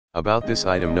About this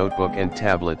item: notebook and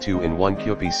tablet 2-in-1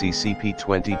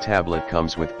 QPCCP20 tablet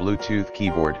comes with Bluetooth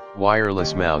keyboard,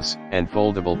 wireless mouse, and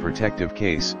foldable protective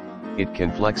case. It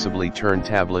can flexibly turn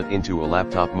tablet into a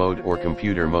laptop mode or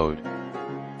computer mode.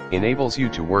 Enables you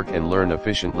to work and learn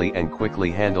efficiently and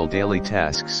quickly handle daily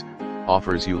tasks.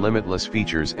 Offers you limitless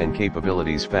features and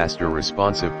capabilities. Faster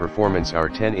responsive performance. Our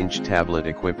 10-inch tablet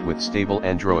equipped with stable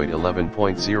Android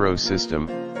 11.0 system.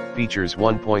 Features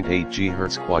 1.8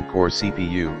 GHz quad-core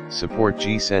CPU, support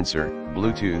G-sensor,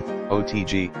 Bluetooth,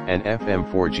 OTG, and FM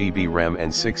 4GB RAM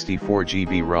and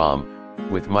 64GB ROM,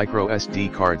 with micro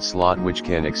SD card slot which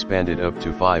can expand it up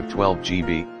to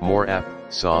 512GB. More app,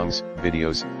 songs,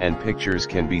 videos, and pictures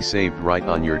can be saved right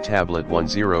on your tablet.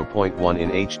 10.1 in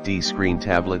HD screen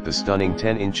tablet. The stunning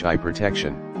 10-inch eye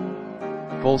protection.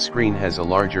 Full screen has a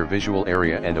larger visual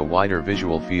area and a wider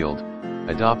visual field.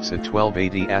 Adopts a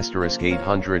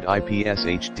 1280*800 IPS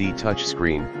HD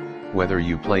touchscreen. Whether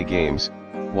you play games,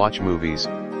 watch movies,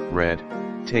 read,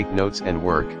 take notes and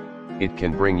work, it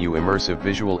can bring you immersive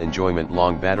visual enjoyment.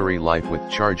 Long battery life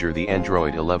with charger. The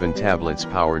Android 11 tablets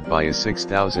powered by a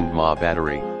 6000 mAh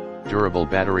battery. Durable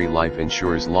battery life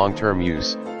ensures long-term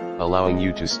use, allowing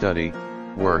you to study,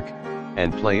 work,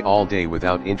 and play all day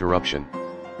without interruption.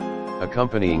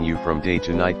 Accompanying you from day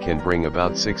to night can bring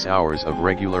about 6 hours of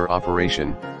regular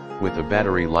operation, with a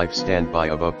battery life standby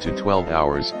of up to 12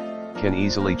 hours, can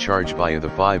easily charge via the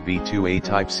 5V2A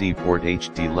Type-C port.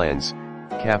 HD lens,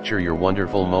 capture your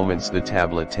wonderful moments. The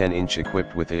tablet 10-inch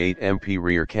equipped with a 8MP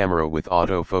rear camera with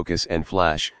autofocus and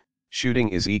flash, shooting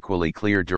is equally clear.